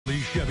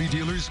Chevy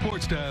Dealers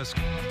Sports Desk.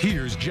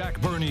 Here's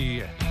Jack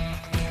Burney.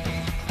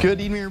 Good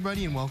evening,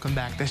 everybody, and welcome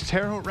back. The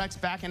Terre Haute Rex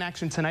back in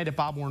action tonight at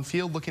Bob Warren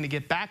Field, looking to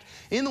get back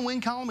in the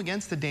win column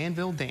against the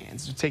Danville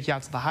Dans. To take you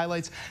out to the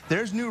highlights,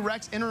 there's new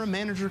Rex interim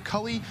manager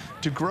Cully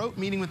DeGroat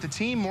meeting with the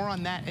team. More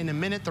on that in a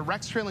minute. The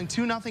Rex trailing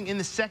 2-0 in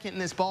the second in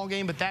this ball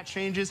game, but that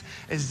changes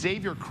as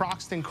Xavier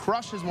Croxton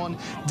crushes one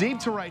deep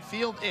to right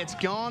field. It's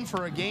gone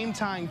for a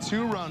game-tying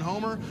 2-run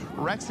homer.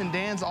 Rex and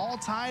Dans all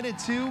tied at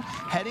 2,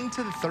 heading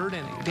to the third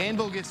inning.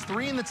 Danville gets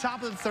 3 in the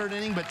top of the third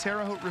inning, but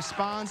Terre Haute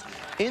responds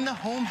in the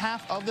home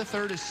half of the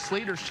third as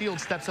Slater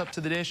Shields steps up to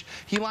the dish.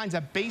 He lines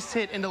a base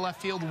hit into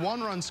left field.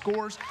 1 run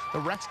scores. The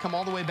Rex come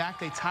all the way back.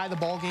 They tie the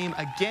ball game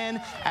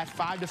again at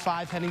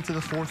 5-5 heading to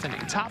the fourth inning.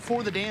 Top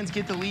 4, the Dans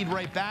get the lead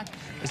right back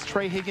as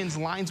Trey Higgins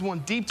lines one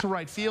deep to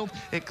right field.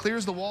 It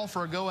clears the wall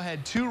for a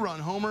go-ahead 2-run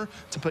homer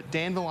to put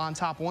Danville on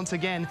top once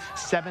again,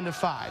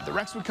 7-5. The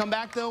Rex would come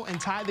back, though,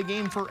 and tie the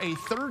game for a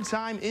third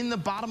time in the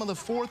bottom of the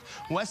fourth.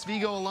 West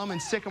Vigo alum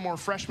and Sycamore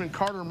freshman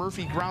Carter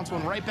Murphy grounds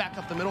one right back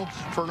up the middle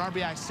for an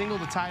RBI single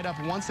to tie it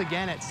up once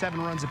again at 7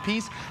 runs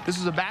apiece. This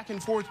was a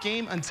back-and-forth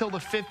game until the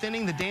 5th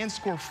inning. The Dans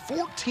score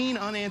 14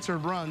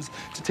 unanswered runs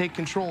to take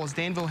control as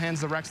Danville hands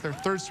the Rex their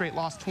third straight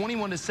loss,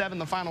 21-7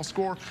 the final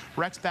score.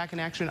 Rex back in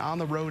action on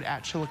the road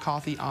at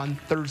Chillicothe on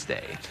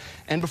Thursday.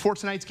 And before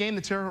tonight's game,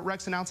 the Terre Haute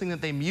Rex announcing that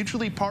they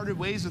mutually parted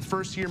ways with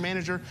first-year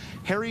manager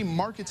Harry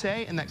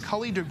Marquette and that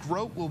Cully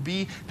DeGroat will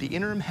be the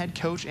interim head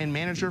coach and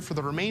manager for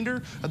the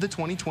remainder of the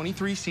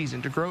 2023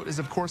 season. DeGroat is,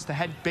 of course, the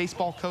head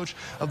baseball coach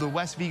of the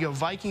West Vigo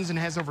Vikings and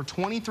has over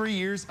 23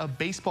 years of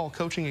baseball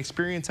coaching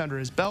experience under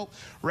his belt.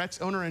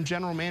 Rex owner and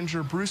general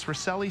manager Bruce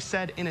Rosselli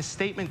said in a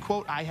statement,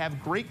 quote, "I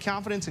have great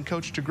confidence in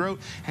Coach DeGroat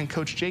and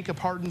Coach Jacob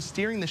Harden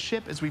steering the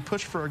ship as we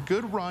push for a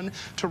good run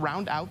to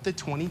round out the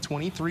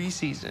 2023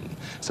 season."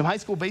 Some high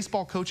school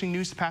baseball coaching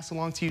news to pass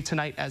along to you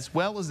tonight, as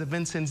well as the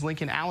Vincennes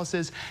Lincoln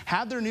Alices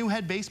had their new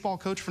head baseball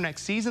coach for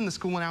next season. The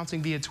school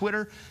announcing via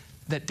Twitter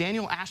that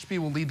Daniel Ashby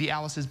will lead the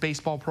Alice's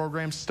baseball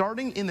program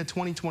starting in the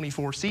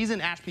 2024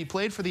 season. Ashby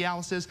played for the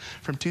Alice's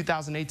from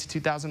 2008 to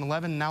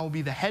 2011 and now will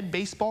be the head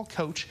baseball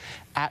coach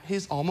at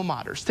his alma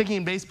mater. Sticking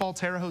in baseball,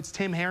 Terre Haute's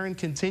Tim Herron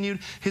continued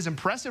his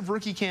impressive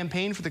rookie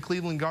campaign for the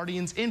Cleveland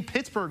Guardians in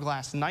Pittsburgh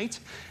last night.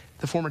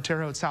 The former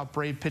Terre Haute South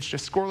Brave pitched a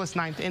scoreless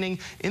 9th inning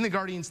in the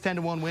Guardians'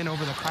 10-1 win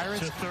over the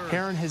Pirates.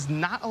 Herron has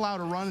not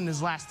allowed a run in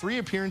his last 3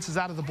 appearances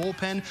out of the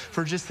bullpen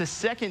for just the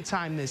 2nd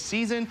time this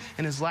season.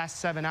 In his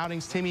last 7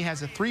 outings, Timmy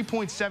has a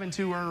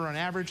 3.72 earned run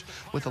average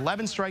with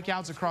 11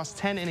 strikeouts across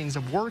 10 innings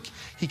of work.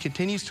 He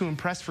continues to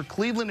impress for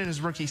Cleveland in his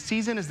rookie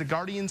season as the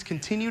Guardians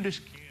continue to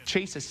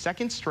chase a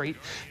 2nd straight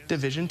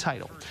division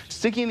title.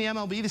 Sticking in the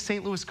MLB, the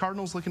St. Louis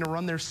Cardinals looking to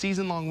run their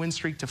season-long win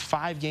streak to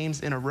 5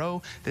 games in a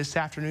row this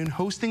afternoon,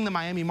 hosting the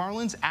Miami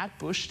Marlins at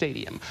Busch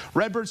Stadium.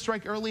 Redbirds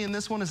strike early in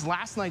this one as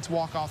last night's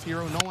walk-off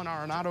hero Nolan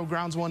Arenado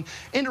grounds one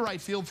into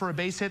right field for a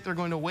base hit. They're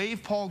going to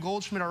wave Paul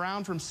Goldschmidt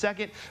around from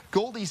second.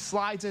 Goldie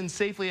slides in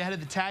safely ahead of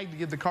the tag to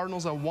give the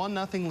Cardinals a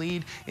 1-0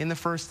 lead in the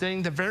first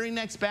inning. The very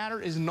next batter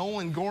is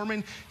Nolan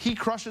Gorman. He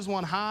crushes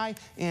one high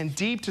and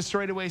deep to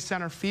straightaway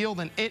center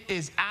field, and it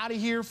is out of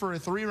here for a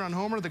 3-run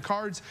homer. The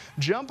Cards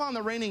jump on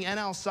the reigning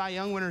NL Cy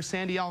Young winner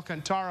Sandy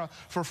Alcantara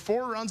for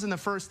 4 runs in the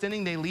first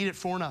inning. They lead at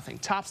 4-0.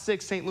 Top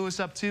 6, St. Louis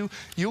up 2.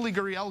 Yuli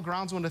Gurriel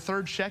grounds one to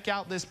third. Check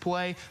out this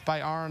play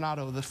by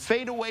Arenado. The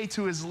fadeaway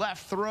to his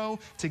left throw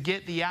to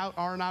get the out.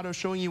 Arenado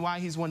showing you why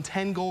he's won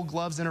 10 Gold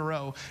Gloves in a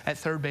row at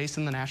third base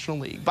in the National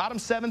League. Bottom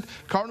 7th,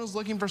 Cardinals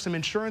looking for some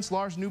insurance.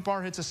 Lars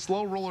Nootbaar hits a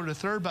slow roller to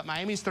third, but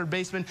Miami's third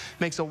baseman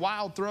makes a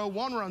wild throw.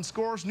 1 run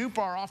scores.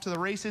 Nootbaar off to the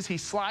races. He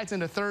slides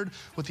into third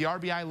with the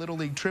RBI Little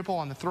League triple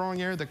on the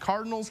throwing error. The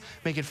Cardinals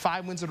make it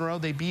 5 wins in a row.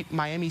 They beat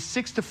Miami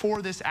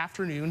 6-4 this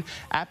afternoon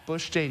at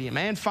Busch Stadium.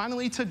 And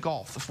finally to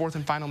golf, the 4th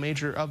and final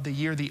major of the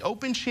year. The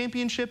Open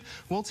Championship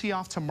will tee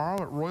off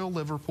tomorrow at Royal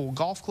Liverpool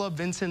Golf Club.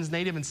 Vincennes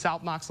native and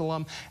South Knox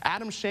alum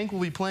Adam Schenk will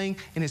be playing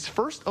in his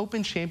first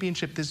Open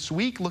Championship this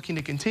week, looking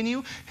to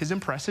continue his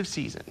impressive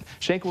season.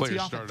 Schenk will tee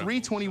off at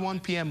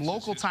 3:21 p.m.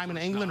 local time in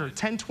England or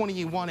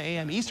 10:21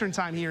 a.m. Eastern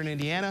time here in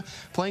Indiana,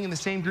 playing in the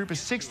same group as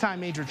 6-time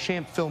major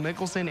champ Phil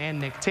Mickelson and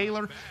Nick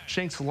Taylor.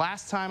 Schenk's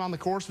last time on the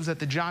course was at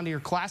the John Deere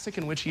Classic,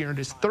 in which he earned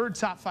his 3rd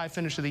top 5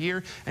 finish of the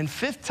year and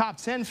 5th top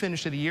 10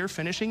 finish of the year,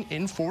 finishing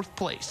in 4th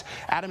place.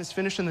 Adam has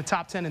finished in the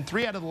top 10 in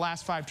 3 out of the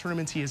last 5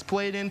 tournaments he has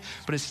played in,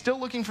 but is still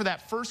looking for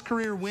that first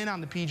career win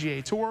on the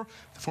PGA Tour.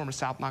 The former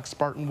South Knox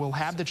Spartan will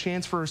have the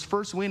chance for his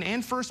first win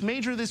and first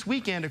major this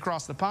weekend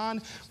across the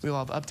pond. We'll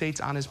have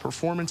updates on his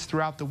performance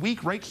throughout the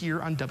week right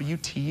here on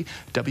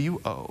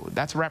WTWO.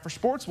 That's a wrap for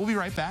sports. We'll be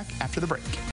right back after the break.